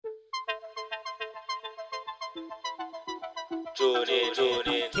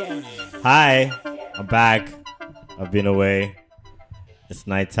Hi, I'm back. I've been away. It's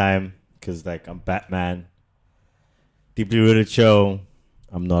nighttime because, I'm Batman. Deeply Rooted Show.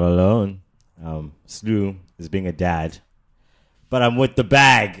 I'm not alone. Slew is being a dad, but I'm with the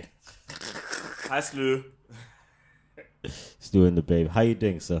bag. Hi, Slew. Slew and the babe. How you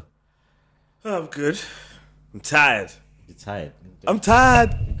doing, sir? I'm good. I'm tired. You're tired. I'm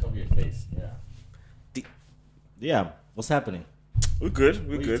tired. Cover your face. Yeah. What's happening? We're good. We're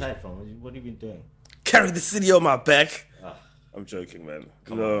Where are you good. tired from? What have you been doing? Carry the city on my back. Ah. I'm joking, man.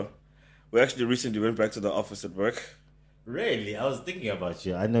 Come No, we actually recently went back to the office at work. Really? I was thinking about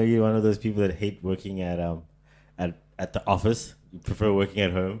you. I know you're one of those people that hate working at the office. You prefer working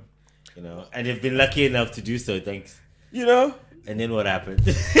at home, and you've been lucky enough to do so. Thanks. You know, And then what happened?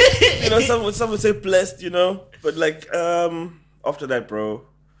 some would say blessed. But after that, bro,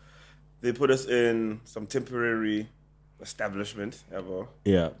 they put us in some temporary establishment,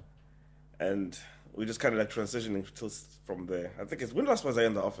 Yeah. and we just kind of transitioning from there. I think when last was I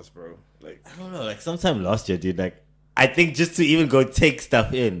in the office, bro? I don't know. Sometime last year, dude. I think just to even go take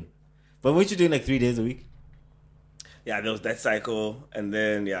stuff in. But weren't you doing 3 days a week? Yeah, there was that cycle, and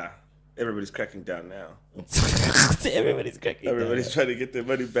then everybody's cracking down now. Everybody's cracking down. Everybody's trying to get their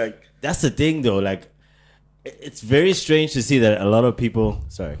money back. That's the thing, though. It's very strange to see that a lot of people.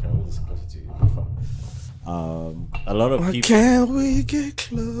 Sorry, can I move this closer to you? A lot of people. Can we get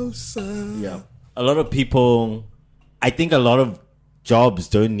closer? Yeah. A lot of people. I think a lot of jobs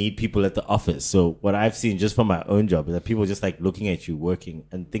don't need people at the office. So what I've seen just from my own job is that people just looking at you working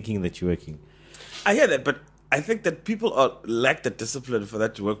and thinking that you're working. I hear that, but I think that people lack the discipline for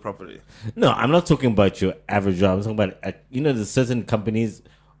that to work properly. No, I'm not talking about your average job. I'm talking about there's certain companies,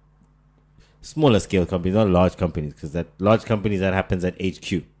 smaller scale companies, not large companies, because that large companies that happens at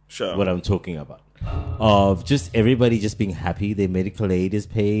HQ. Sure. What I'm talking about. Of just everybody just being happy, their medical aid is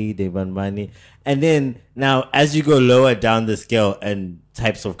paid, they run money. And then now as you go lower down the scale and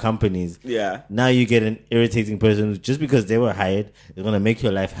types of companies, now you get an irritating person who, just because they were hired, is going to make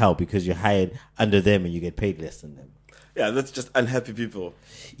your life hell because you're hired under them and you get paid less than them. Yeah, that's just unhappy people.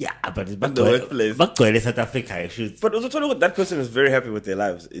 Yeah, but it's in the workplace. But South Africa, But also tell you what, that person is very happy with their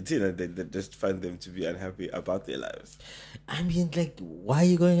lives. It's they just find them to be unhappy about their lives. I mean, why are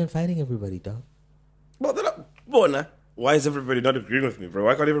you going and fighting everybody, dog? Well, they're not. Why is everybody not agreeing with me, bro?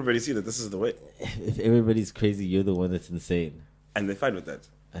 Why can't everybody see that this is the way? If everybody's crazy, you're the one that's insane. And they're fine with that.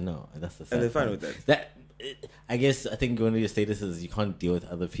 I know. That's the sad And they're fine part. with that. I think one of your statuses is you can't deal with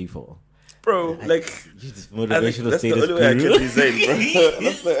other people. Bro, you just motivational that's the status only way I guru. can be zen, bro.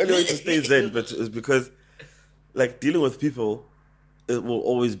 That's the only way to stay zen, but is because, dealing with people, it will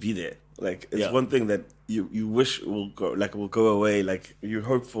always be there. It's one thing that you wish will go away. You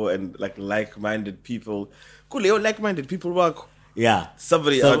hope for, and like-minded people. Cool, like-minded people work. Yeah.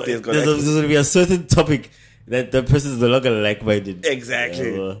 Somebody out there is going there's going to be a certain topic that the person is no longer like-minded.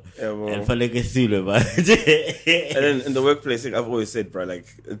 Exactly. And for but and then in the workplace, I've always said, bro,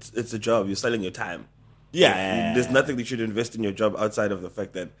 it's a job. You're selling your time. Yeah. There's nothing that you should invest in your job outside of the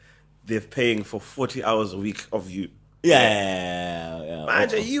fact that they're paying for 40 hours a week of you. Yeah.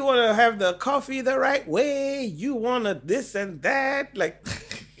 Mind you want to have the coffee the right way. You want to this and that.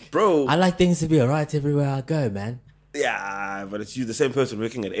 Bro. I like things to be alright everywhere I go, man. Yeah, but it's you, the same person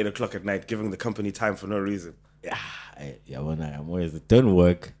working at 8 o'clock at night, giving the company time for no reason. I'm always don't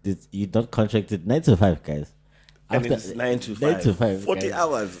work. You're not contracted 9 to 5, guys. And it's 9 to 5. 9 to 5. 40 guys.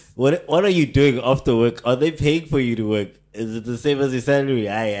 hours. What are you doing after work? Are they paying for you to work? Is it the same as your salary?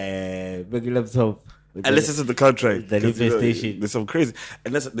 Bring up some. Unless it's in the contract. The infestation. There's some crazy,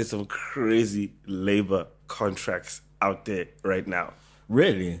 unless there's some crazy labor contracts out there right now.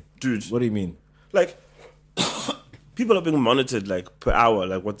 Really? Dude. What do you mean? People are being monitored per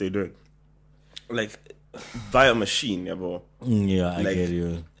hour, what they're doing. Via machine, yeah, bro. I get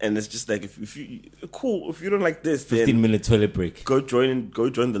you. And it's just if you if you don't like this, 15-minute toilet break. Go join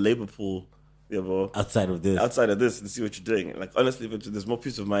the labor pool, yeah, bro. Outside of this and see what you're doing. Honestly, there's more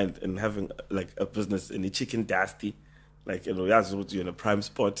peace of mind in having a business in a chicken dusty, you're in a prime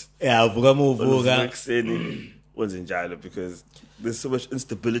spot. Yeah, because there's so much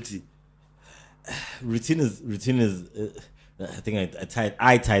instability. Routine is. I think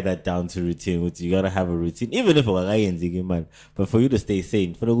I tie that down to routine. Which you gotta have a routine, even if man. But for you to stay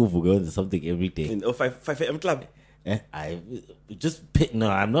sane, for go into something every day. In 5 a.m. club. I'm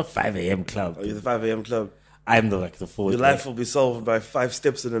not 5 a.m. club. Oh, you're the 5 a.m. club. I'm the 4. Your life will be solved by 5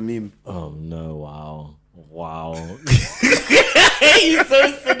 steps in a meme. Oh no! Wow! You're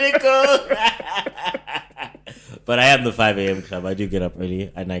so cynical. But I am the 5 a.m. club. I do get up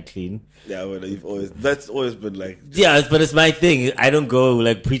early and I clean. Yeah, well, that's always been like. Yeah, but it's my thing. I don't go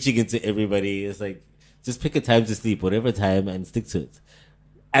like preaching into everybody. It's like, just pick a time to sleep, whatever time, and stick to it.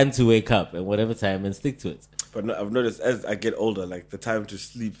 And to wake up, and whatever time, and stick to it. But no, I've noticed as I get older, like the time to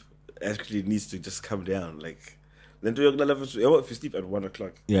sleep actually needs to just come down. Like, then if you sleep at 1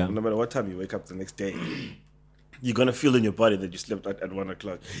 o'clock, yeah, no matter what time you wake up the next day, you're gonna feel in your body that you slept at 1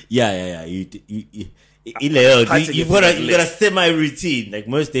 o'clock. Yeah. You got a semi routine. Like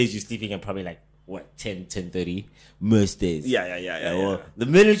most days, you're sleeping at probably like what 10:30. Most days. Yeah. The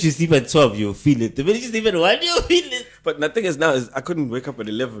minute you sleep at 12, you'll feel it. The minute you sleep at 1, you'll feel it. But the thing is now is I couldn't wake up at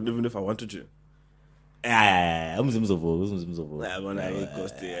 11 even if I wanted to.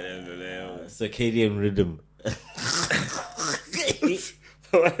 Circadian rhythm.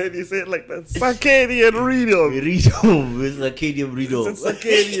 Why did you say it like that? Circadian rhythm. Circadian rhythm. It's a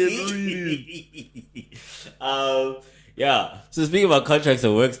circadian rhythm. Yeah. So speaking about contracts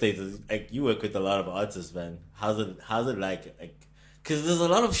and work status, like you work with a lot of artists, man. How's it like? Because there's a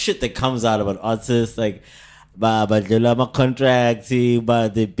lot of shit that comes out about artists, like, but the contract,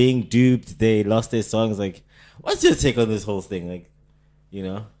 but they're being duped, they lost their songs. Like, what's your take on this whole thing? Like, you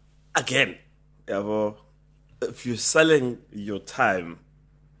know, again, yeah, well, if you're selling your time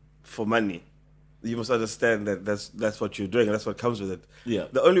for money, you must understand that that's what you're doing and that's what comes with it. Yeah.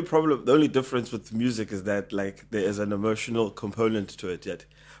 The only difference with music is that like there is an emotional component to it yet.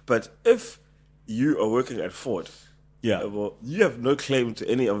 But if you are working at Ford, yeah, well, you have no claim to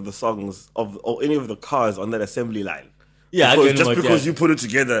any of the songs or any of the cars on that assembly line. Yeah, because you put it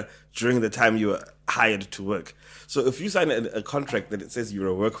together during the time you were hired to work. So if you sign a contract that it says you're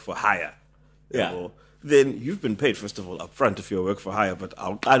a work for hire, yeah. Well, then you've been paid, first of all, up front if you're a work for hire, but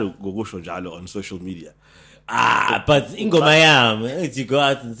I'll go on social media. But Ingomayam, you go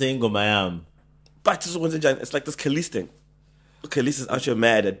out and say Ingomayam. But it's like this Khalees thing. Khalees is out here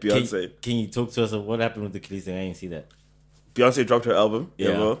mad at Beyonce. Can you talk to us of what happened with the Khalees thing? I didn't see that. Beyonce dropped her album.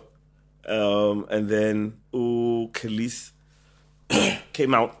 Yeah. And then Khalees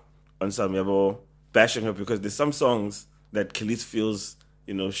came out on some bashing her because there's some songs that Khalees feels,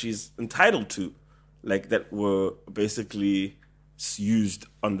 she's entitled to, like that were basically used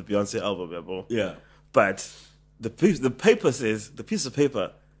on the Beyonce album. Yeah. But the piece of paper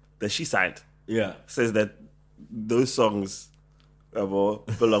that she signed says that those songs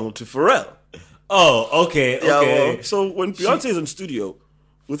belong to Pharrell. Oh, okay. So when Beyonce is in studio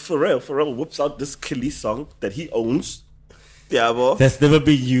with Pharrell whips out this Khalees song that he owns. Yeah, bro. That's never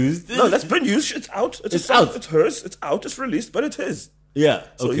been used? No, that's been used. It's out. It's out. It's hers. It's out. It's released, but it's his. Yeah,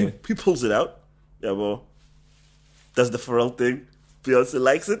 so he pulls it out. Yeah, bro. Does the Pharrell thing. Beyonce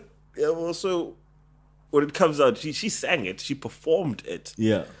likes it. Yeah, well, so when it comes out, she sang it. She performed it.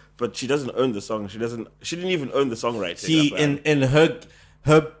 Yeah. But she doesn't own the song. She didn't even own the songwriting. She in her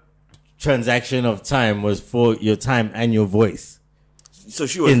transaction of time was for your time and your voice. So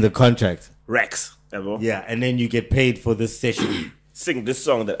she was in the contract. Rex. Yeah, and then you get paid for this session. Sing this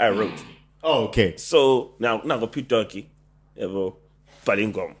song that I wrote. Oh, okay. So now go Pete Turkey.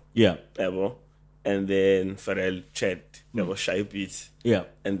 Balingom. Yeah. And then Pharrell Chad. Shy Beats. Yeah.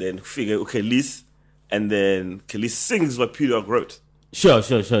 And then figure Khalees. And then Khalees sings what Pete Turkey wrote. Sure.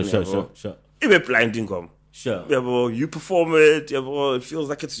 Even blinding come. Sure. Yeah, bro, you perform it. Yeah, bro, it feels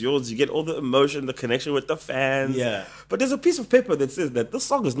like it's yours. You get all the emotion, the connection with the fans. Yeah. But there's a piece of paper that says that this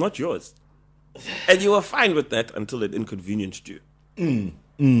song is not yours. And you were fine with that until it inconvenienced you.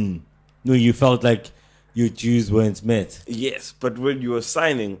 No, you felt like your dues weren't met. Yes, but when you were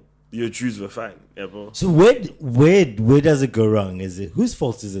signing, your dues were fine. Yeah, bro. So where does it go wrong? Is it whose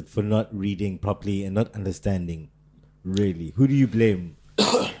fault is it for not reading properly and not understanding? Really, who do you blame?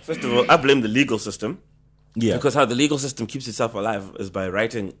 First of all, I blame the legal system. Yeah, because how the legal system keeps itself alive is by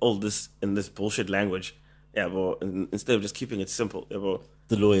writing all this in this bullshit language. Yeah, bro. Instead of just keeping it simple. Yeah, bro.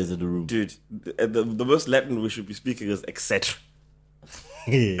 The lawyers in the room, dude. The most Latin we should be speaking is etc.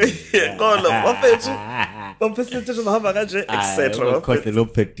 Yeah. Go on, look. Etc.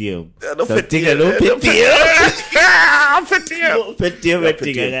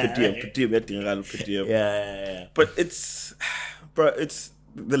 Yeah. But it's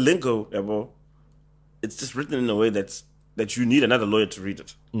the lingo, yeah, bro. It's just written in a way that you need another lawyer to read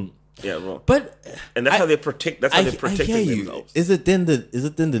it. Yeah, bro. And that's how they protect. That's how they protect themselves. Is it then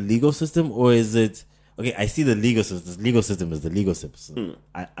the legal system, or is it? Okay, I see the legal system. The legal system is the legal system.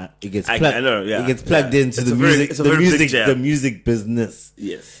 It gets plugged. I know, yeah. It gets plugged into the music business.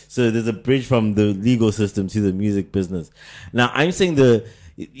 Yes. So there's a bridge from the legal system to the music business. Now I'm saying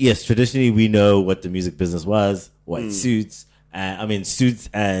traditionally we know what the music business was, what suits, Suits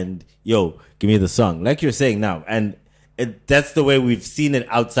and yo, give me the song, like you're saying now, and that's the way we've seen it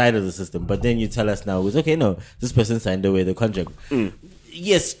outside of the system. But then you tell us now, it's okay. No, this person signed away the contract.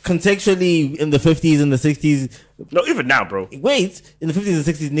 Yes, contextually in the 50s and the 60s. No, even now, bro. Wait, in the 50s and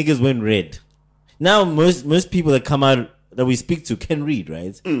 60s, niggas weren't read. Now most people that come out that we speak to can read,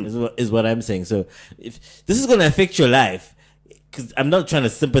 right? Is what I'm saying. So if this is going to affect your life, because I'm not trying to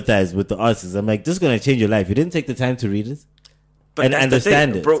sympathize with the artists. I'm like, this is going to change your life. You didn't take the time to read it and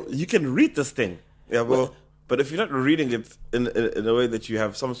understand it. Bro, you can read this thing. Yeah, bro. But if you're not reading it in a way that you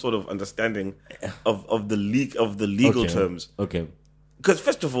have some sort of understanding of the legal terms. Okay. Because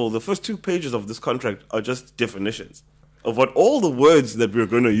first of all, the first 2 pages of this contract are just definitions of what all the words that we're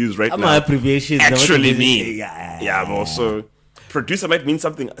going to use right now actually mean. Yeah, bro. So producer might mean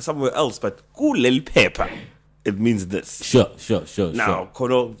something somewhere else, but kulel paper, it means this. Sure. Now,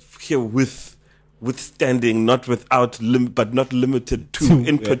 Kono here withstanding, not without but not limited to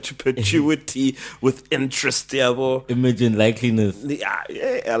in perpetuity with interest, yeah, bro. Image and likeliness. Yeah,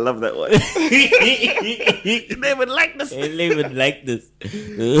 I love that one. They would like this. They would like this.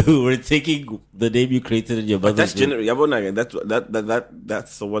 We're taking the name you created in your mother's. That's generally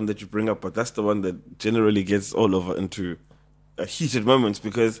that's the one that you bring up, but that's the one that generally gets all over into heated moments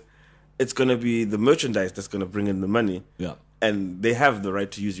because it's gonna be the merchandise that's gonna bring in the money. Yeah. And they have the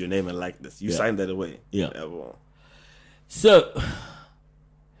right to use your name and likeness. You signed that away. Yeah. So,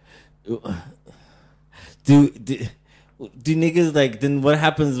 do niggas like? Then what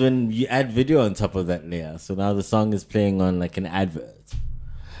happens when you add video on top of that layer? So now the song is playing on like an advert.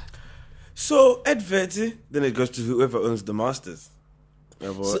 So advert, then it goes to whoever owns the masters,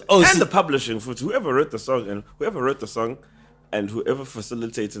 the publishing for whoever wrote the song and whoever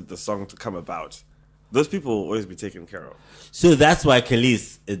facilitated the song to come about. Those people will always be taken care of. So that's why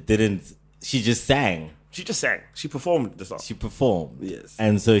Khalees didn't. She just sang. She performed the song. She performed. Yes.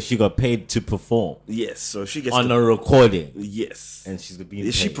 And so she got paid to perform. Yes. So she gets on a recording. Yes. And she's being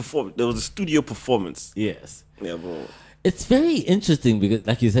paid. She performed. There was a studio performance. Yes. Yeah, bro. It's very interesting because,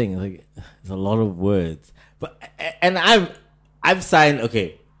 like you're saying, like there's a lot of words. And I've signed.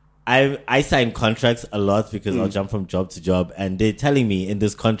 Okay. I sign contracts a lot because I'll jump from job to job, and they're telling me in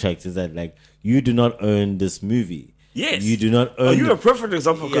this contract is that like you do not own this movie. Yes, you do not own. You're a perfect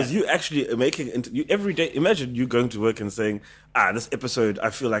example because you actually are making you every day. Imagine you going to work and saying, this episode, I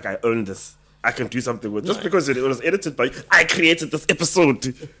feel like I own this. I can do something with just because it was edited by. I created this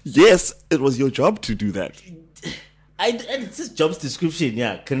episode. Yes, it was your job to do that. And it's just job's description.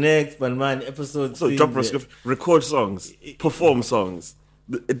 Yeah, connect, man, episode. So job description: record songs, perform songs.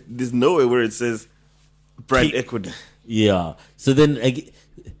 There's nowhere where it says brand equity. Yeah. So then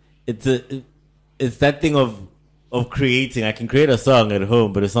it's that thing of creating. I can create a song at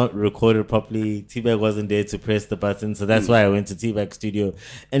home, but it's not recorded properly. T-Bag wasn't there to press the button, so that's why I went to T-Bag Studio.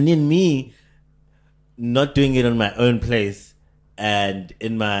 And then me not doing it on my own place and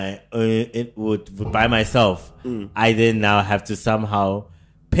in my own by myself, I then now have to somehow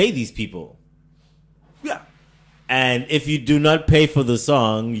pay these people. Yeah. And if you do not pay for the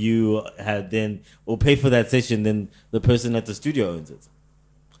song, you have then, or pay for that session, then the person at the studio owns it.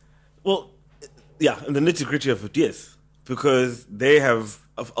 Well, yeah, and the nitty gritty of it, yes, because they have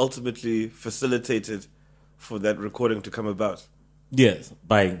ultimately facilitated for that recording to come about. Yes,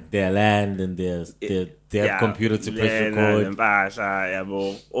 buying their land and their computer to press record. And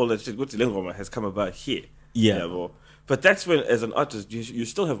all that shit. Guti Lengoma has come about here. Yeah. But that's when, as an artist, you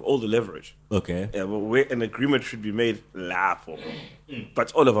still have all the leverage. Okay. Yeah, but where an agreement should be made, lapo.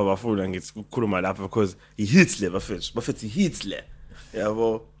 But all of our phone and it's kuruma lapo because he hits le, but he hits le. Yeah,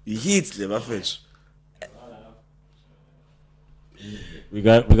 well, he hits le, but We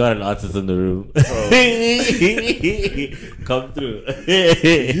got an artist in the room. Come through.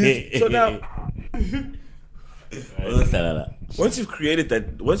 So now, once you've created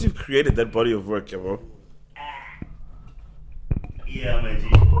that body of work, bro. Yeah, my G.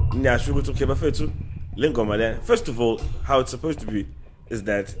 First of all, how it's supposed to be is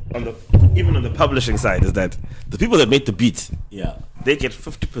that even on the publishing side is that the people that made the beat, they get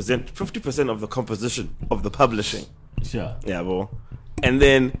 50% of the composition of the publishing. Sure. Yeah, bro. And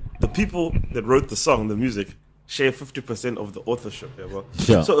then the people that wrote the song, the music, share 50% of the authorship. Yeah, bro.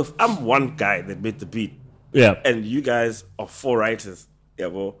 Sure. So if I'm one guy that made the beat, and you guys are 4 writers, yeah,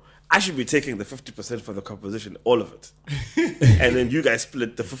 bro, I should be taking the 50% for the composition, all of it. And then you guys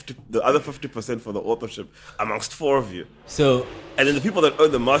split the other 50% for the authorship amongst 4 of you. So, and then the people that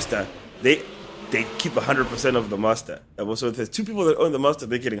own the master, they keep 100% of the master. So if there's 2 people that own the master,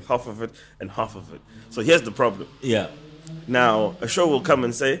 they're getting half of it and half of it. So here's the problem. Yeah. Now, a show will come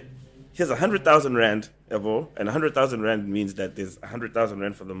and say, here's 100,000 rand, yabo, and 100,000 rand means that there's 100,000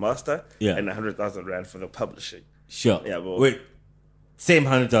 rand for the master and 100,000 rand for the publishing. Sure. Yabo. Wait. Same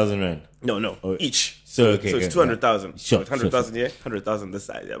 100,000 rand. No, each. So it's 200,000. Sure. So it's 100,000 here, 100,000 this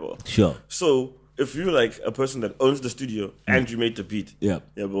side, yabo. Sure. So if you're like a person that owns the studio and you made the beat,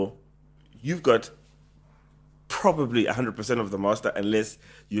 yabo, you've got probably 100% of the master unless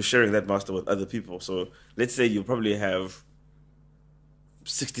you're sharing that master with other people. So let's say you probably have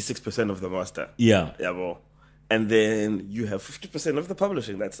 66% of the master. Yeah. Yabo. And then you have 50% of the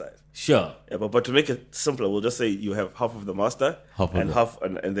publishing that side. Sure. Yeah, but to make it simpler, we'll just say you have half of the master,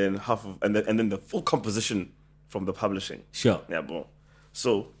 and then half of and then the full composition from the publishing. Sure. Yeah, bro.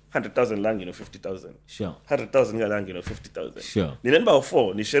 So 100,000 lang, 50,000. Sure. 100,000 lang, 50,000. Sure. Ni number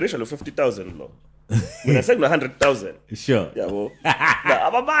 4, ni sharisha 50,000 lo. When say 100,000. Sure. Yeah, bro.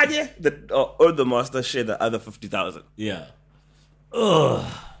 Now ababanye that or the master share the other 50,000. Yeah. Ugh.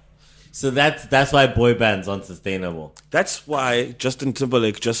 So that's why boy bands aren't sustainable. That's why Justin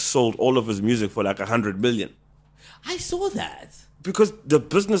Timberlake just sold all of his music for like 100 million. I saw that. Because the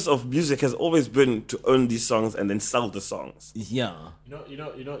business of music has always been to own these songs and then sell the songs. Yeah. You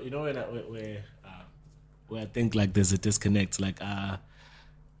know where I think like there's a disconnect. Like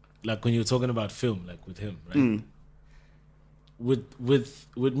when you're talking about film, like with him, right?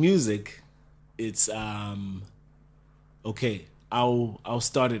 With music, it's okay. I'll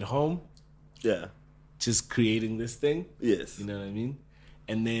start at home. Yeah. Just creating this thing. Yes. You know what I mean?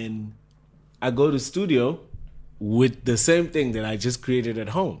 And then I go to studio with the same thing that I just created at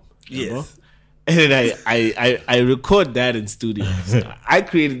home. Yes. And then I record that in studio. So I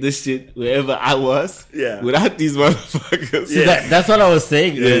created this shit wherever I was. Yeah. Without these motherfuckers. So that's what I was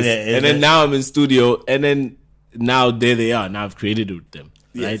saying. Yes. And then now I'm in studio, and then now there they are. Now I've created it with them.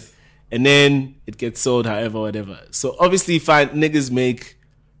 Yes. Right? And then it gets sold, however, whatever. So obviously, fine, niggas make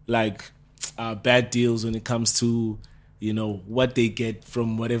like bad deals when it comes to, what they get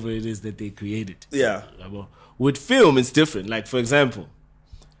from whatever it is that they created. Yeah. With film, it's different. Like, for example,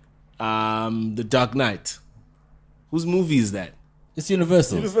 The Dark Knight. Whose movie is that? It's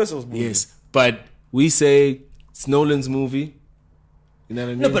Universal. Universal's movie. Yes. But we say it's Nolan's movie. You know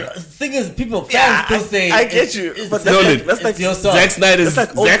what I mean? No, but the thing is, fans still say... I get you. But Nolan. That's like your song.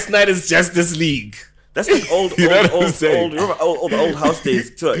 Zack Snyder's Justice League. That's like old, You know what I'm old, saying? remember the old house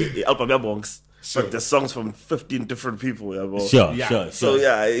days too? Album bongs. Sure. But the songs from 15 different people. Yeah, bro. Sure. So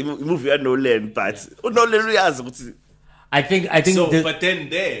yeah, movie had no land, but Nolan realized. I think. So, but then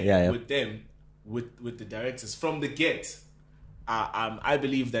Yeah. with them, with the directors from the get, I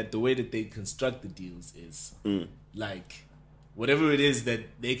believe that the way that they construct the deals is like whatever it is that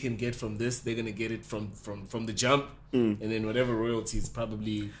they can get from this, they're gonna get it from the jump, and then whatever royalties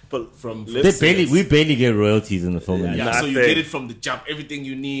probably from we barely get royalties in the film. Yeah, so you get it from the jump, everything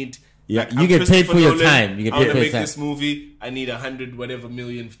you need. Yeah, like, you get paid for your Nolan, time. You get I paid want for to your make time. this movie. I need 100 whatever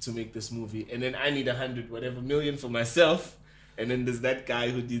million to make this movie, and then I need 100 whatever million for myself. And then there's that guy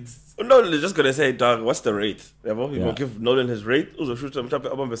who needs. Nolan is just gonna say, "Dog, what's the rate?" He will give Nolan his rate. Also, shoot him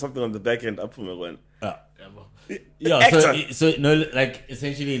something on the back end up from when. So Nolan, like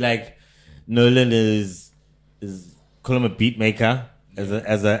essentially, like Nolan is call him a beat maker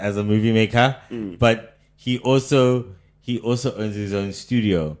as a movie maker, but he also owns his own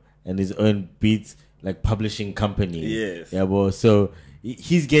studio and his own beats like publishing company. Yes. Yeah, well, so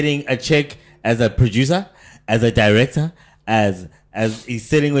he's getting a check as a producer, as a director, as he's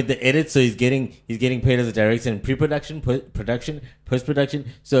sitting with the edit, so he's getting paid as a director in pre-production, production, post-production.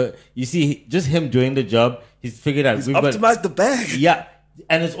 So you see, just him doing the job, he's figured out. He's optimized the bag. Yeah,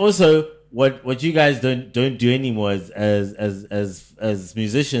 and it's also what you guys don't do anymore as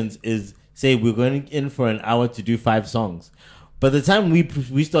musicians is say we're going in for an hour to do 5 songs. By the time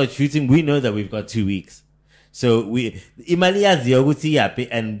we start shooting, we know that we've got 2 weeks. So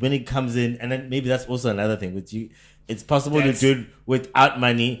and when it comes in, and then maybe that's also another thing with you. It's possible to do it without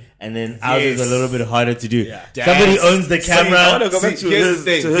money, and then ours is a little bit harder to do. Yeah. Somebody owns the camera. I want to go back to his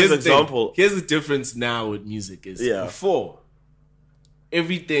example. Here's the difference now with music is before,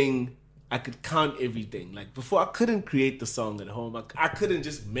 everything, I could count everything. Like before, I couldn't create the song at home. I couldn't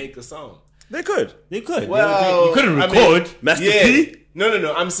just make a song. They could. Well, you couldn't record. Master P?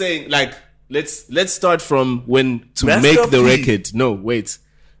 No. I'm saying like let's start from when to Master make the P. record. No, wait.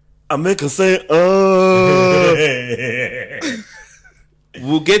 I make her say,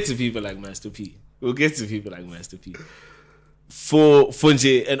 We'll get to people like Master P. For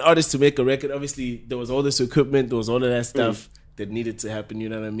an artist to make a record, obviously there was all this equipment, there was all of that stuff that needed to happen. You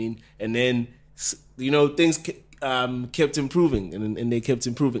know what I mean? And then things kept improving, and they kept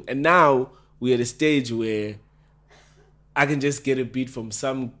improving. And now we're at a stage where I can just get a beat from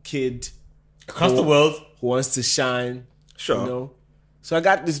some kid Across the world. who wants to shine. Sure. You know? So I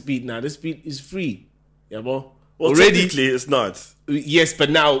got this beat now. This beat is free. Yeah, bro. Well, technically, it's not. Yes, but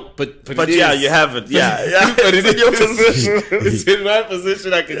now, but yeah, you have it. Yeah, yeah. But it's in your position. It's in my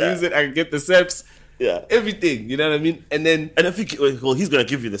position. I can use it. I can get the steps. Yeah. Everything. You know what I mean? And then, And if he's gonna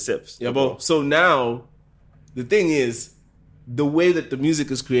give you the steps. yeah, bro. So now, the thing is, the way that the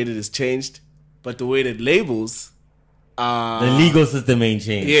music is created is changed, but the way that labels, The legal system ain't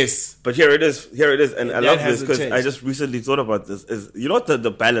changed. yes, But here it is, and I That love this hasn't because changed. I just recently thought about this. Is you know what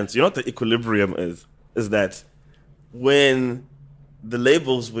the balance, you know what the equilibrium is that when the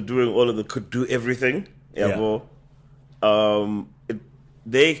labels were doing all of the could do everything, Yeah. bro,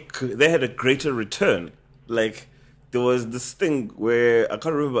 they had a greater return. Like there was this thing where I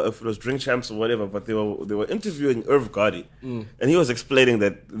can't remember if it was Drink Champs or whatever, but they were interviewing Irv Gotti, and he was explaining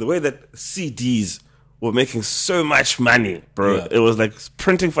that the way that CDs were making so much money, bro. Yeah. It was like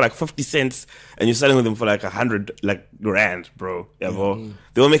printing for like 50 cents and you're selling them for like 100 like grand, bro. Yeah, bro.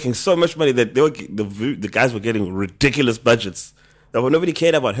 They were making so much money that the guys were getting ridiculous budgets. That when nobody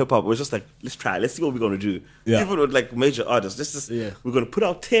cared about hip hop, it was just like, let's try, let's see what we're gonna do. Yeah. Even with like major artists, we're gonna put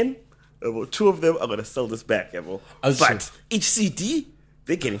out 10, two of them are gonna sell this back, yeah, bro. But each CD,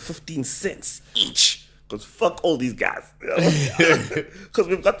 they're getting 15 cents each. Because fuck all these guys. Because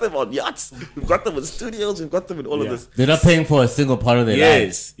we've got them on yachts, we've got them in studios, we've got them in all of this. They're not paying for a single part of their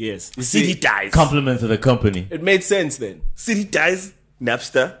lives. yes. You CD see, dies. Compliment to the company. it made sense then. CD dies.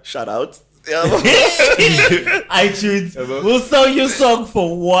 Napster, shout out. Yeah, iTunes will sell your song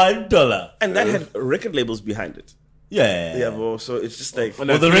for $1. and that had record labels behind it. Yeah. Yeah, bro. So it's just like,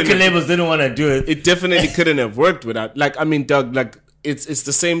 Well, the record labels didn't want to do it. It definitely couldn't have worked without. Like, I mean, Doug, like it's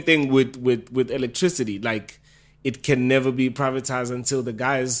the same thing with electricity. Like, it can never be privatized until the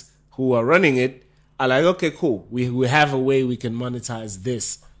guys who are running it are like, okay, cool, we have a way we can monetize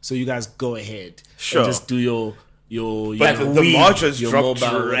this. So you guys go ahead, Sure. and just do your but the margins your dropped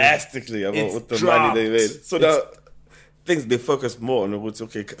mobile- drastically It's with the money they made. dropped. So now things they focus more on what's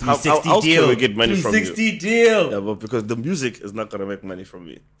okay. How 360 else deal. can we get money from you? 360 deal. Yeah, but because the music is not gonna make money from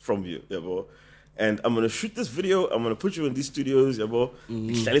you, yeah, bro. And I'm gonna shoot this video. I'm gonna put you in these studios, yeah, bro.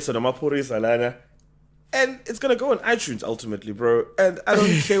 And it's gonna go on iTunes ultimately, bro. And I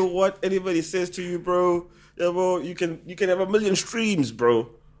don't care what anybody says to you, bro. Yeah, bro. You can have 1 million streams, bro.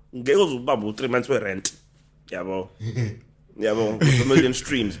 Girls will bubble 3 months with rent. Yeah, bro. Yeah, bro. With 1 million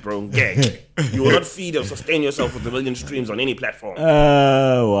streams, bro. Gag. You will not feed or sustain yourself with 1 million streams on any platform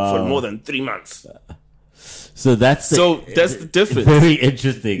Wow. for more than 3 months. So that's the difference. Very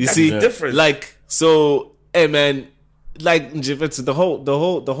interesting. You see, difference. like, so, hey man, like the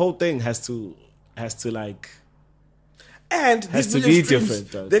whole thing has to like. And Has these to million be streams,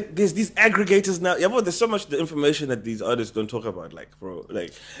 different, though. there's these aggregators now. Yeah, but there's so much the information that these artists don't talk about, like, bro,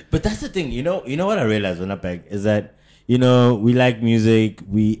 like. But that's the thing, you know what I realized when I back is that, we like music,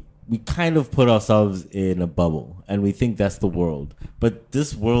 we kind of put ourselves in a bubble and we think that's the world. But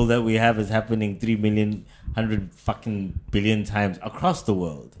this world that we have is happening 3,100,000,000 fucking billion times across the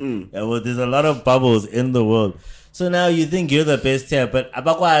world. Yeah, well, there's a lot of bubbles in the world. So now you think you're the best here, but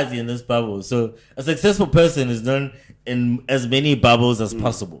abakwazi in this bubble. So a successful person is known in as many bubbles as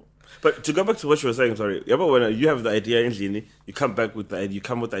possible. But to go back to what you were saying, sorry. Yeah, but when you have the idea in Lini, you come back with the idea, you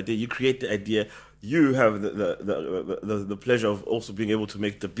come with the idea, you create the idea, you have the pleasure of also being able to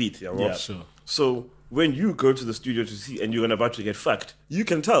make the beat. Yeah, right? Yeah. Sure. So when you go to the studio to see and you're about to get fucked, you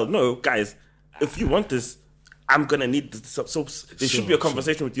can tell, no, guys, if you want this, I'm gonna need this. So there should be a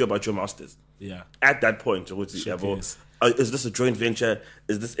conversation with you about your masters. Yeah. At that point, Yes. is this a joint venture?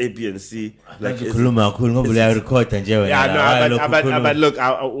 Is this A, B, and C? Like, Yeah, no, but look,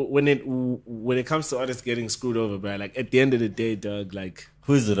 when it comes to artists getting screwed over, bro, like at the end of the day, Doug, like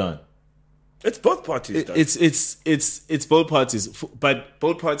who is it on? it's both parties. Doug. it's both parties, but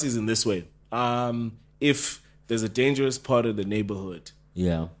both parties in this way. If there's a dangerous part of the neighborhood,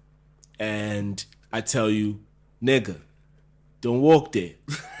 Yeah. and I tell you, nigga, don't walk there.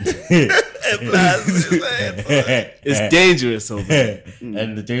 It's dangerous over there.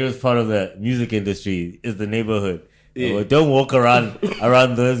 And the dangerous part of the music industry is the neighborhood. Yeah. Well, don't walk around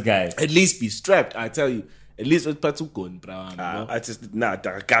those guys. At least be strapped. I tell you, at least with patukon, bro. I just I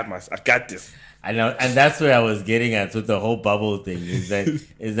got this. I know, and that's where I was getting at with the whole bubble thing. Is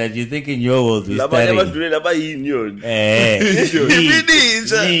that you think in your world we study?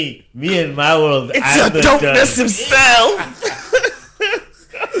 Me and my world. It's I'm a the dopeness done. himself.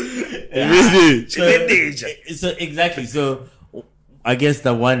 So exactly. So I guess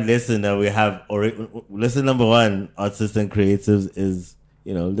the one lesson that we have, or lesson number one, artists and creatives, is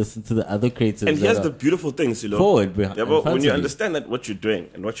listen to the other creatives. And here's the beautiful thing, Silo. Forward, yeah, bro, when you understand that what you're doing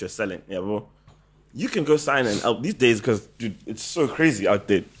and what you're selling, yeah, bro, you can go sign an album these days because, dude, it's so crazy out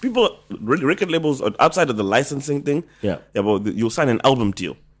there. People, record labels outside of the licensing thing, yeah, bro, you'll sign an album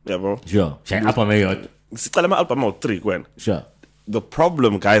deal, yeah, bro. Sure. Sure. The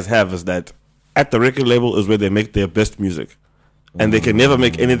problem guys have is that at the record label is where they make their best music, and they can never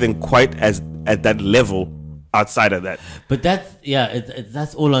make anything quite as at that level outside of that. But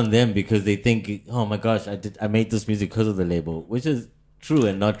that's all on them because they think, oh my gosh, I made this music because of the label, which is true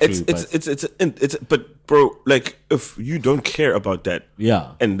and not true. But bro, like if you don't care about that,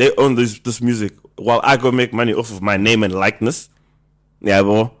 yeah, and they own this music while I go make money off of my name and likeness, yeah,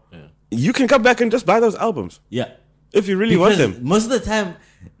 bro, you can come back and just buy those albums, yeah, if you really want them. Most of the time,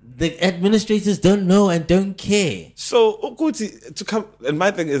 the administrators don't know and don't care. So Okuti to come, and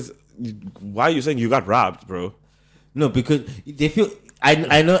my thing is, why are you saying you got robbed, bro? No, because they feel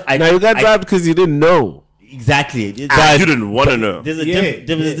I know. Now you got robbed because you didn't know. Exactly. You didn't want to know. There's a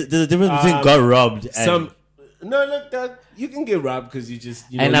difference between got robbed and... No, look, that you can get robbed because you just...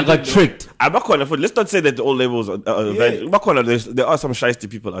 and I got tricked. Let's not say that all labels are there are some shiesty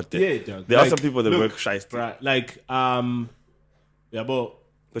people out there. Yeah, dog. There are some people that work shiesty. Right, like, yeah,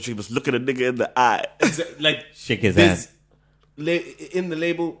 but you must look at a nigga in the eye. Like, shake his hand. In the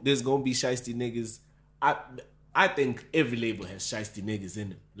label, there's going to be shiesty niggas. I think every label has shiesty niggas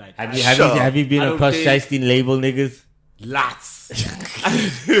in it. Like, have you been across shiesty label niggas? Lots.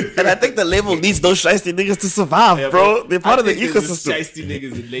 And I think the label needs those shiesty niggas to survive, bro. They're part of the ecosystem. Shiesty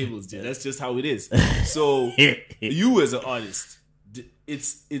niggas in labels, dude. That's just how it is. So you as an artist,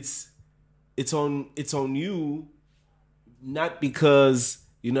 it's on you, not because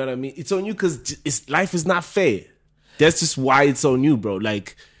you know what I mean. It's on you because life is not fair. That's just why it's on you, bro.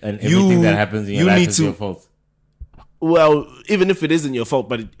 Like, and everything that happens in your life is your fault. Well, even if it isn't your fault,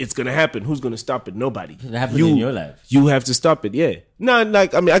 but it's gonna happen. Who's gonna stop it? Nobody. It happens in your life. You have to stop it. Yeah. No,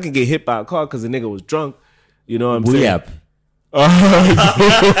 like I can get hit by a car because a nigga was drunk. You know what I'm saying? I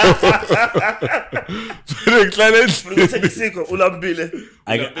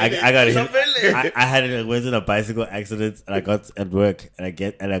went in a bicycle accident and I got at work and I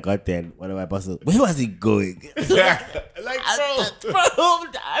got there and one of my bosses, where was he going? Like, bro,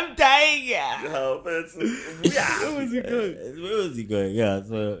 I'm dying. Where was he going? Yeah,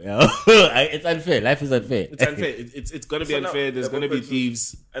 so it's unfair. Life is unfair. It's unfair. It's gonna be unfair. There's gonna be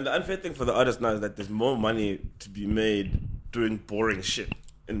thieves. And the unfair thing for the artist now is that there's more money to be made doing boring shit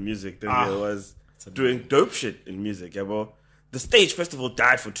in music than there was doing dope shit in music, yeah, bro. The Stage Festival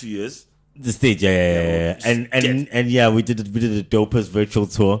died for 2 years. The Stage, yeah. And yeah, we did the dopest virtual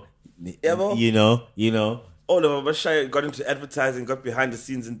tour. Yeah, bro. You know. All of us got into advertising, got behind the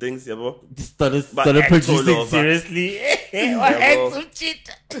scenes and things, yeah, bro. Started producing seriously. Had some shit.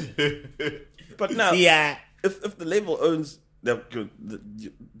 But now, yeah, if the label owns your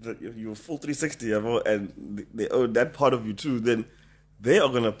full 360, yeah, bro, and they own that part of you too, then they are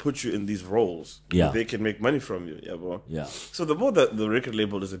gonna put you in these roles. Yeah, where they can make money from you, yeah, bro. Yeah. So the more that the record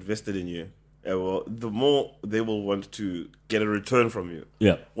label is invested in you, yeah, well, the more they will want to get a return from you.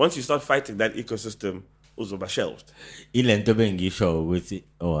 Yeah. Once you start fighting that ecosystem, uzoba shelved. I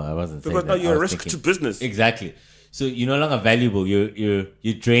wasn't saying because now you're a risk to business. Exactly. So you're no longer valuable. You're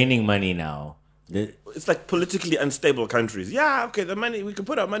draining money now. It's like politically unstable countries. Yeah, okay, the money, we can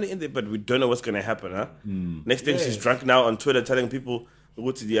put our money in there, but we don't know what's going to happen, huh? Next thing, she's drunk now on Twitter telling people,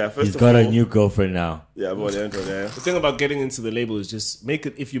 he's got a new girlfriend now. Yeah, boy, the thing about getting into the label is just make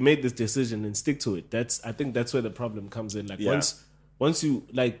it, if you made this decision and stick to it, I think that's where the problem comes in. Like, once you,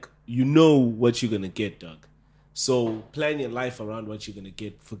 like, you know what you're going to get, Doug. So plan your life around what you're going to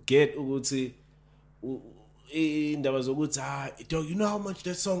get. Forget, dog, you know how much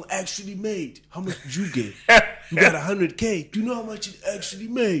that song actually made? How much did you get? You got 100K. Do you know how much it actually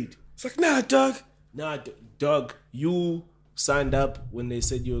made? It's like, nah, dog. Nah, dog, you signed up when they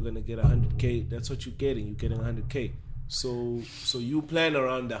said you were going to get 100K. That's what you're getting. You're getting 100K. So you plan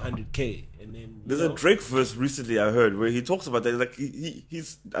around the 100K. And then there's a Drake verse recently I heard where he talks about that. Like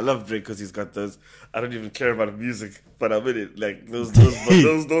he's I love Drake because he's got those. I don't even care about music, but I'm in it. Like those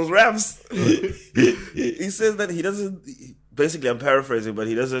raps. He says that he doesn't. Basically, I'm paraphrasing, but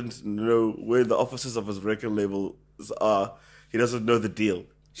he doesn't know where the offices of his record labels are. He doesn't know the deal.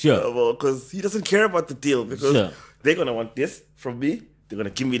 Sure. Well, because he doesn't care about the deal because they're gonna want this from me. They're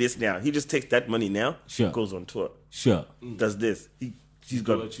gonna give me this now. He just takes that money now. Sure. Goes on tour. Sure. Does this. He's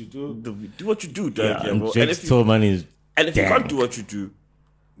got what you do. Do what you do, dog. Yeah, and Drake's tour money is. And if you can't do what you do,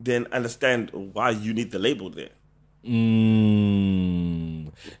 then understand why you need the label there.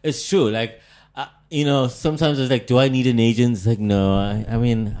 It's true. Like sometimes it's like, do I need an agent? It's like, no. I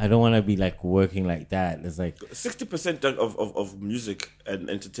mean, I don't want to be like working like that. It's like 60% of music and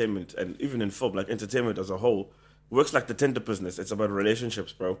entertainment, and even in film, like entertainment as a whole, works like the tender business. It's about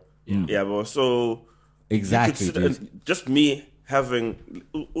relationships, bro. Yeah, bro. So exactly, just me having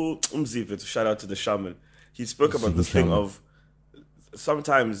Umziva, shout out to the shaman. He spoke about this thing of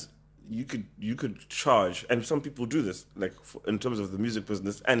sometimes you could charge, and some people do this, like in terms of the music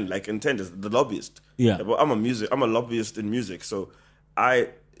business and like intenders, the lobbyist. Yeah. But I'm a lobbyist in music, so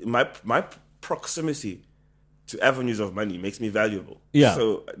my proximity to avenues of money makes me valuable. Yeah.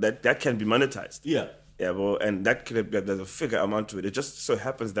 So that can be monetized. Yeah. Yeah, well, and there's a figure amount to it. It just so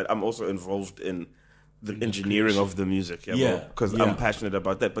happens that I'm also involved in the engineering of the music. Because I'm passionate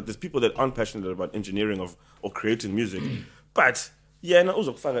about that. But there's people that aren't passionate about engineering or creating music. But yeah, na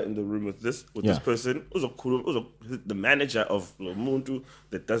uzokufaka in the room with this person, the manager of Lomuntu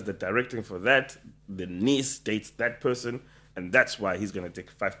that does the directing for that, the niece dates that person, and that's why he's gonna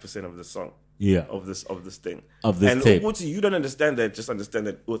take 5% of the song. Yeah. Of this thing. Of this and tape. Uguti, you don't understand that. Just understand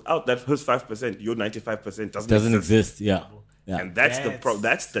that without that first 5%, your 95% doesn't exist. Yeah. And that's the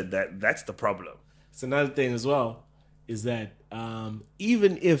problem. It's another thing as well, is that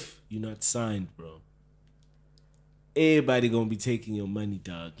even if you're not signed, bro, everybody gonna be taking your money,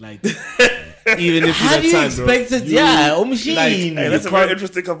 dog. Like, even if you're not signed, bro. Expect it? Yeah, machine. Like, hey, that's a very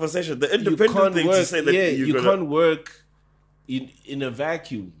interesting conversation. The independent thing to say that you can't work in a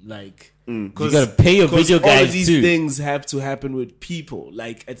vacuum, like. You gotta pay your video guys all of these too. things have to happen with people.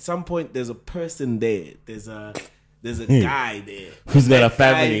 Like at some point, there's a person there. There's a guy there who's got a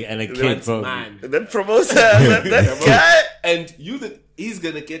family and a kid, bro. That promoter, that guy, and he's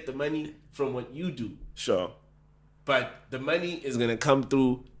gonna get the money from what you do. Sure, but the money is gonna come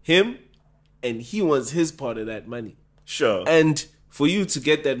through him, and he wants his part of that money. Sure, and for you to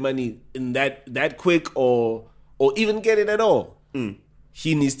get that money in that quick, or even get it at all.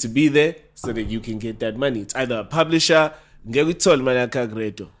 He needs to be there so that you can get that money. It's either a publisher, but it's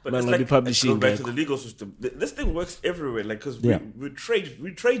like, go back to the legal system. This thing works everywhere, like because we're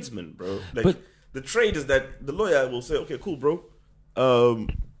tradesmen, bro. Like but the trade is that the lawyer will say, "Okay, cool, bro.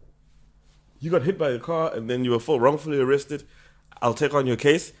 You got hit by a car and then you were wrongfully arrested. I'll take on your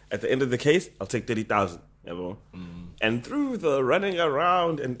case. At the end of the case, I'll take 30,000." Yeah, bro. And through the running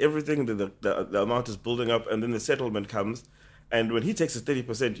around and everything, the amount is building up, and then the settlement comes. And when he takes his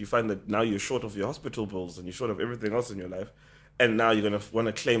 30%, you find that now you're short of your hospital bills and you're short of everything else in your life. And now you're going to want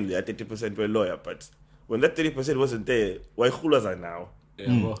to claim that 30% by a lawyer. But when that 30% wasn't there, why hulas are now?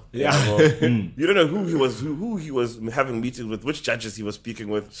 You don't know who he was having meetings with, which judges he was speaking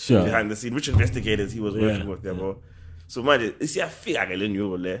with behind the scene, which investigators he was working with. So, man, it's a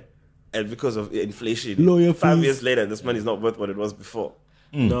figure. And because of inflation, 5 years later, this money is not worth what it was before.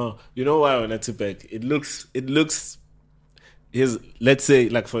 No, you know why when I took back? It looks. Let's say,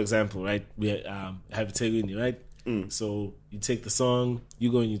 like for example, right? We have Teguni, right? So you take the song,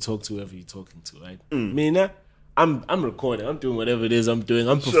 you go and you talk to whoever you're talking to, right? Mina, I'm recording, I'm doing whatever it is I'm doing,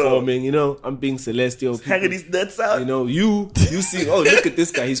 I'm performing, I'm being celestial. Hanging these nuts out. You see, oh, look at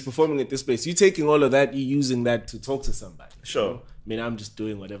this guy, he's performing at this place. You taking all of that, you using that to talk to somebody. Sure. I'm just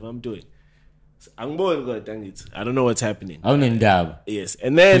doing whatever I'm doing. I don't know what's happening. I'm in dab. Yes,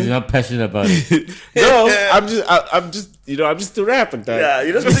 and then you're not passionate about it. No, I'm just a rapper. Yeah,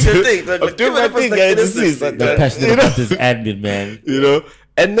 you're just doing your thing. I'm doing my thing, guys. I'm passionate about this admin, man.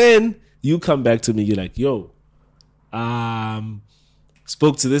 And then you come back to me. You're like, yo,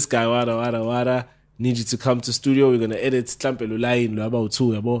 spoke to this guy. Wada. Need you to come to studio. We're gonna edit.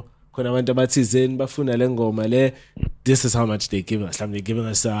 This is how much they're giving us. They're giving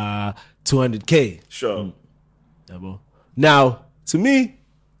us 200K. Sure. Now, to me,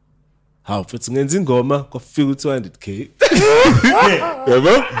 how if it's ngoma go feel 200K.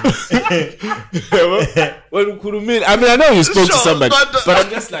 What could you mean? I mean, I know you spoke to somebody, but I'm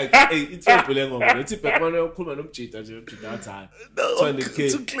just like, hey, it's not ngoma. It's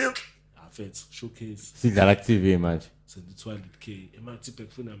 200K. Too clear. Showcase. See that TV much. So the 200K.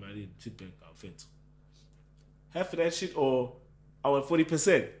 Half of that shit, or I want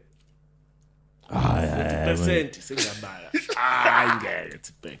 40%. 40%. I get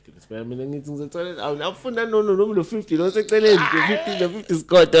it back. I mean, I'm for that. No, 50. Don't say 50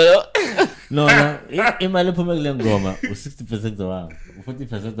 Scott. No. In my little ngoma, 60% of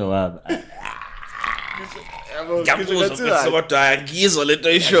 40% of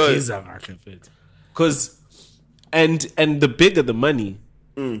because and the bigger the money,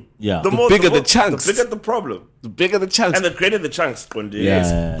 the bigger the chunks, the bigger the problem, the bigger the chunks, and the greater the chunks.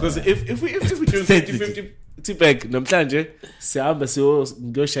 Yes, because if we're doing 50-50, T-Bag namhlanje sihamba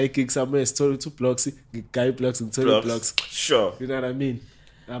siyoshaya igig somewhere sithole 2 blocks ngigaya blocks ngithole blocks. Sure. You know what I mean?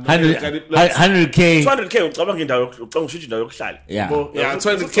 100k 200k ucabanga indawo ucabanga ushintsha indawo yokuhlala. yeah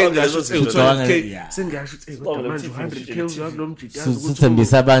 200k ngasho 200k Yeah. sengasho kodwa manje 100k uzakulo mjitazo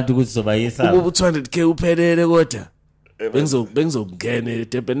sithembisa abantu ukuthi sobayisa ukuba 200k uphelele kodwa bengizokungena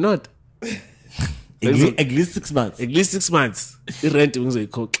eDurban North at least 6 months. at least 6 months irent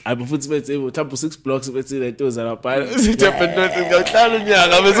bengizoyikhokha abe futhi bethe mhlawumbe 6 blocks bethe lento zalapha eDurban North ngawuhlala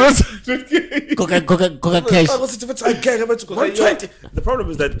unyaka bese Coca cash. The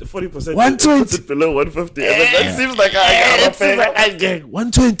problem is that 40% 120 puts it below 150. And that seems like I angeke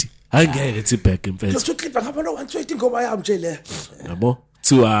 120 angeke T-Bag imfethu Let's clip ngapha 120 ngoba yami nje le. yabo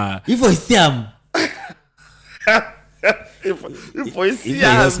to Ivoice yam. Voice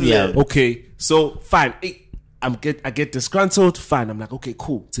yam. okay so fine I get disgruntled fine I'm like okay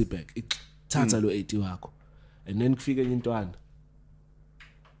cool T-Bag thatha lo 80 wakho and then kufika enye intwana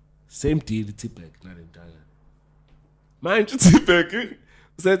same deal T-Bag nalentwana manje T-Bag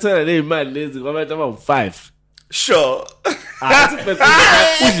usethola le imali lezi kwabantu abawu5 Sure. T-Bag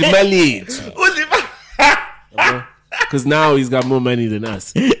udla imali yethu because now he's got more money than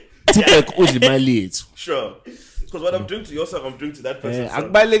us T-Bag udla imali yethu Sure. Because what I'm doing to yourself, I'm doing to that person.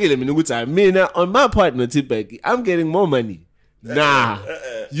 akubalekile mina ukuthi mina on my part no T-Bag I'm getting more money nah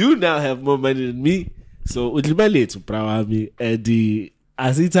you now have more money than me so udla imali yethu bra wami and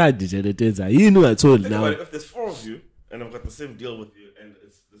asithandi nje lento enza yini ungatholi Think now about it, if there's 4 of you and I've got the same deal with you and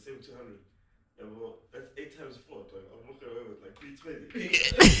it's the same 200, yeah, well, that's 8 times 4. So I'm walking away with like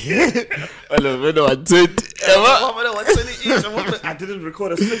 320. hello man 120 I didn't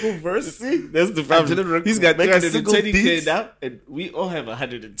record a single verse. see that's the problem he's got 320k now and we all have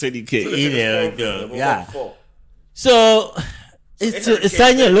 120k Yeah. So it's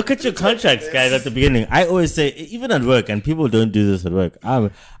Sanya, look at your contracts, guys, at the beginning. I always say, even at work, and people don't do this at work, I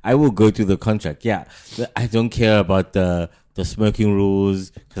will go through the contract. Yeah, I don't care about the smoking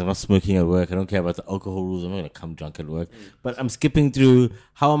rules because I'm not smoking at work. I don't care about the alcohol rules. I'm not going to come drunk at work. But I'm skipping through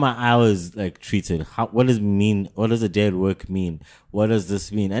how are my hours like treated? What does it mean? What does a day at work mean? What does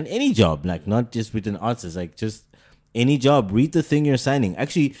this mean? And any job, like not just with an artist, like just any job. Read the thing you're signing.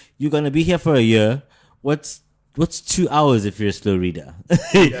 Actually, you're going to be here for a year. What's 2 hours if you're a slow reader?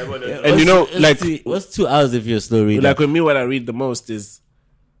 and you know like what's 2 hours if you're a slow reader? like with me what I read the most is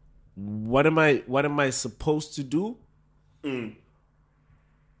what am I supposed to do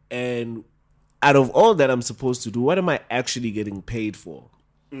and out of all that I'm supposed to do what am I actually getting paid for?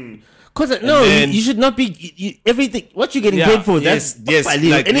 Because you should not be everything. What you're getting paid for? Yes,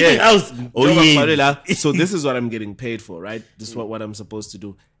 like, anything else. Oh yeah. So this is what I'm getting paid for, right? This is what I'm supposed to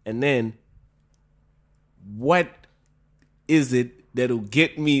do, and then what is it that'll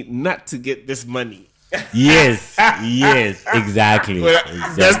get me not to get this money? Yes, exactly.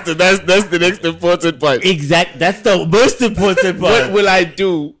 That's the next important part. Exact. That's the most important part. What will I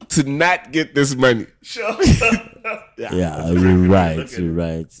do to not get this money? Sure. Yeah, you're right.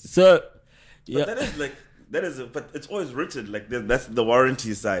 So, yeah. But but it's always written like that's the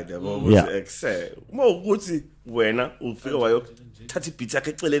warranty side. Yeah. Wena ufika wayo thatha ibhithi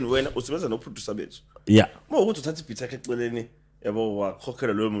yakhe eceleni wena usebenza no producer bethu. Yeah. Ukuthi uthatha ibhithi yakhe eceleni yabo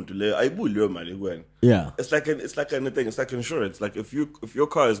wakhokhela lo muntu leyo ayibuyi leyo mali kuwena. Yeah. It's like anything. It's like insurance. Like if your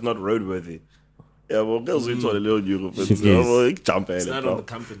car is not roadworthy, yeah, well, girls will tell a little you jump It's not on the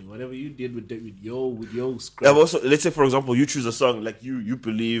company. Whatever you did with your script. Yeah, also let's say for example you choose a song like you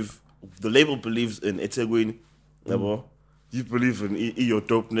believe the label believes in eThekwini, you believe in your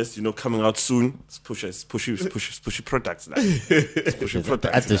dopeness, coming out soon. It's pushy products now. It's pushy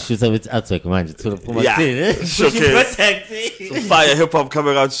products. That's the shoes of its outside, man. It's sort of Some fire hip hop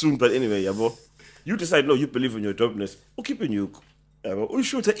coming out soon. But anyway, yeah, bro. You decide no, you believe in your dopeness. Who keeping you? Yeah, bro. You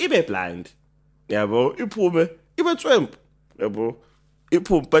shoot ibe blind. Yeah, bro. You pull me. Ibe tramp. Yeah, bro. You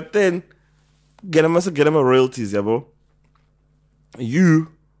pull. But then get them royalties, yeah, bro. You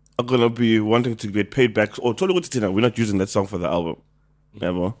are gonna be wanting to get paid back. Oh, totally good. We're not using that song for the album,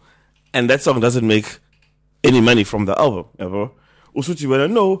 yeah, bro. And that song doesn't make any money from the album, yeah, bro. Usuti wena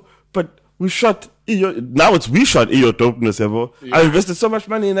no, but we shot now it's we shot your dopeness, yeah, bro. Yeah. I invested so much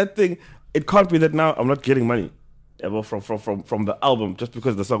money in that thing. It can't be that now I'm not getting money, yeah, bro, from the album just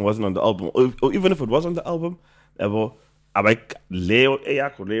because the song wasn't on the album, or even if it was on the album, yeah, bro. I like Leo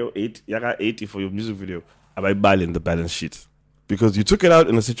 80 for your music video. I buy in the balance sheet. Because you took it out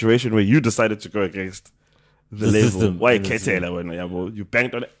in a situation where you decided to go against the label. System. Why you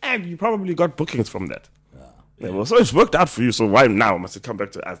banked on it, and you probably got bookings from that. Yeah, well, so it's worked out for you, so why now must it come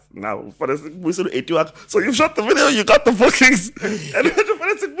back to us now? For us, we still 80 lakh. So you've shot the video, you got the bookings. And for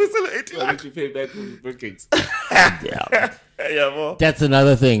us, we still 80 Why lakh. don't you pay back for the bookings? Yeah. Yeah, well. That's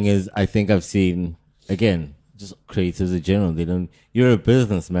another thing is I think I've seen, again, just creators in general. They don't, you're a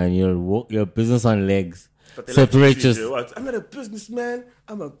business, man. You're a business on legs. But they Separate like to just, treat you, what? I'm not a businessman.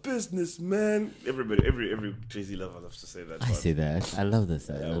 I'm a businessman. Everybody, every crazy lover loves to say that. I say that. I love this.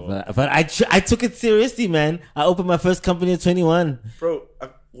 well. But I took it seriously, man. I opened my first company at 21. Bro,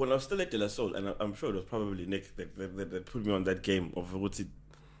 when I was still at De La Soul, and I'm sure it was probably Nick that put me on that game of what's it,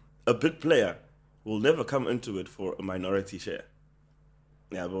 a big player will never come into it for a minority share.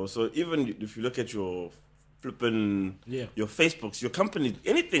 Yeah, bro. So even if you look at your flipping, your Facebooks, your company,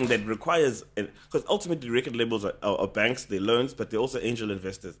 anything that requires, because ultimately record labels are banks, they're loans, but they're also angel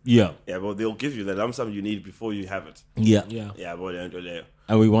investors. Yeah. Yeah, but they'll give you the lump sum you need before you have it. Yeah. Yeah, but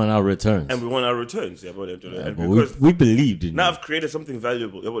And we want our returns. and we want our returns. Yeah, but But because we believed in now it. I've created something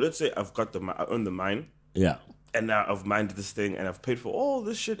valuable. Yeah, well, let's say I've got I own the mine. Yeah. And now I've mined this thing and I've paid for all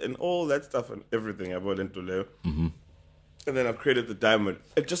this shit and all that stuff and everything I bought into Leo. Mm-hmm. And then I've created the diamond.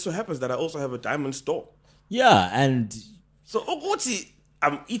 It just so happens that I also have a diamond store. Yeah, and So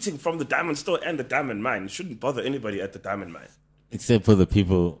I'm eating from the diamond store and the diamond mine. It shouldn't bother anybody at the diamond mine. except for the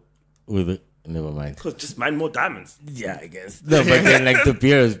people with it. Never mind. Because just mine more diamonds. Yeah, I guess. No, but then like the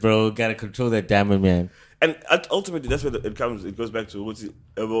beers, bro, gotta control that diamond, man. And ultimately, that's where it comes. It goes back to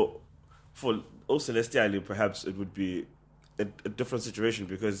for O Celestiali, perhaps it would be a different situation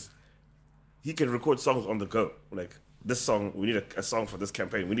because he can record songs on the go. Like this song, we need a song for this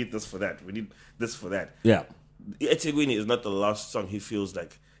campaign. We need this for that. We need this for that. Yeah. Etegwini is not the last song he feels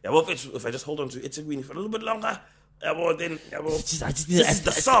like. Yeah, well, if I just hold on to Etegwini for a little bit longer, yeah, well, then, yeah, well, this is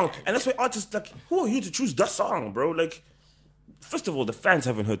the song. And that's why artists, like, who are you to choose the song, bro? Like, first of all, the fans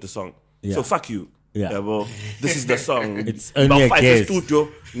haven't heard the song. Yeah. So fuck you. Yeah. Well, this is the song. It's only a guess. Studio.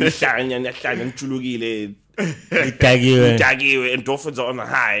 Endorphins are on the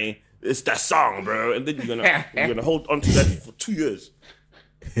high. It's that song, bro. And then you're gonna hold on to that for 2 years.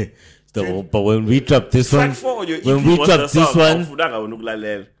 So, but when we drop this one, Track 4 on your EP when we was drop the this song, one,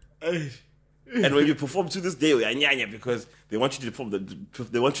 and when you perform to this day, because they want you to perform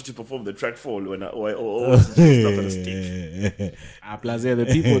the track 4 when it's not gonna stick.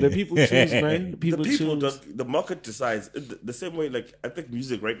 The people choose, man. The people choose. The market decides. The same way, like I think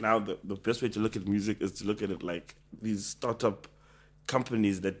music right now, the best way to look at music is to look at it like these startup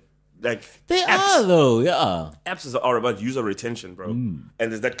companies that like they apps. are though, yeah. Apps are about user retention, bro. And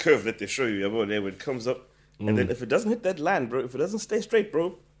there's that curve that they show you about there when it comes up, and then if it doesn't hit that line, bro, if it doesn't stay straight,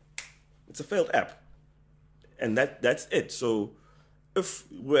 bro, it's a failed app, and that's it. So if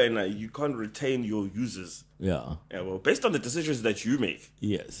you can't retain your users, Yeah. well, based on the decisions that you make,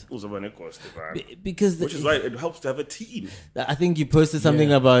 Yes. because which is why it helps to have a team. I think you posted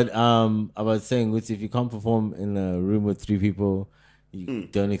something about saying, which if you can't perform in a room with 3 people, you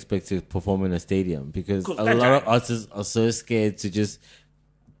don't expect to perform in a stadium because a lot of artists are so scared to just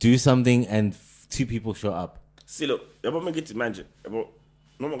do something and 2 people show up. See, look, imagine,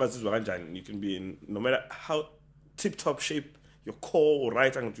 you can be in no matter how tip-top shape your core or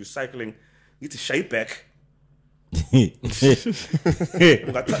right angle to cycling, you need to shape back.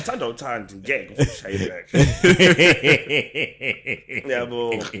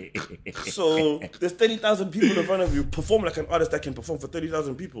 So there's 30,000 people in front of you. Perform like an artist that can perform for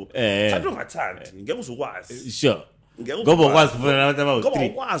 30,000 people. Sure.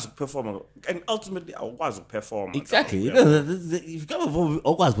 Perform, and ultimately I was perform. Exactly. If you can't perform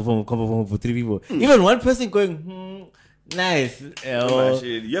for 3 people, even one person going, nice. You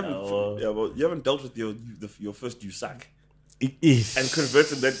haven't dealt with your first you suck. And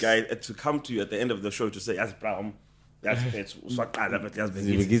converted that guy to come to you at the end of the show to say, "As Brown, that's it." You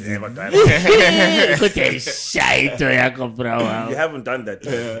haven't done that.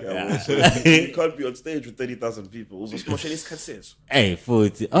 So you can't be on stage with 30,000 people. Hey,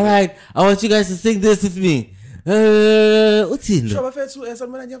 40. All right, I want you guys to sing this with me. What's in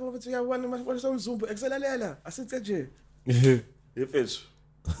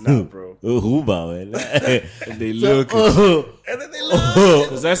Nah, bro. And they look. And then they look.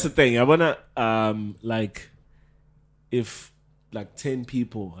 Because that's the thing. I wanna if like 10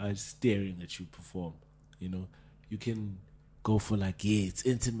 people are staring at you perform, you can go for it's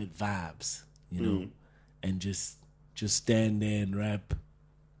intimate vibes, and just stand there and rap.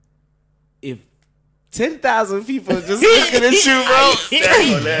 If 10,000 people are just looking at you, bro.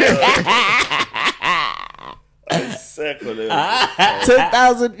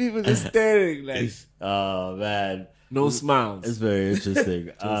 10,000 people just staring. Like, Oh man, no smiles. it's very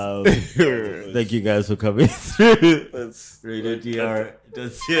interesting. Thank you guys for coming through. Radio DR.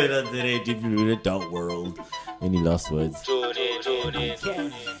 Don't see it on today. Deeply Rooted World. Any last words?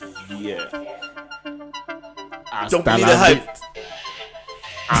 Yeah. Hasta Don't be la the hype.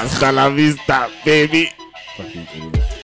 Hasta la vista, baby. Fucking idiot.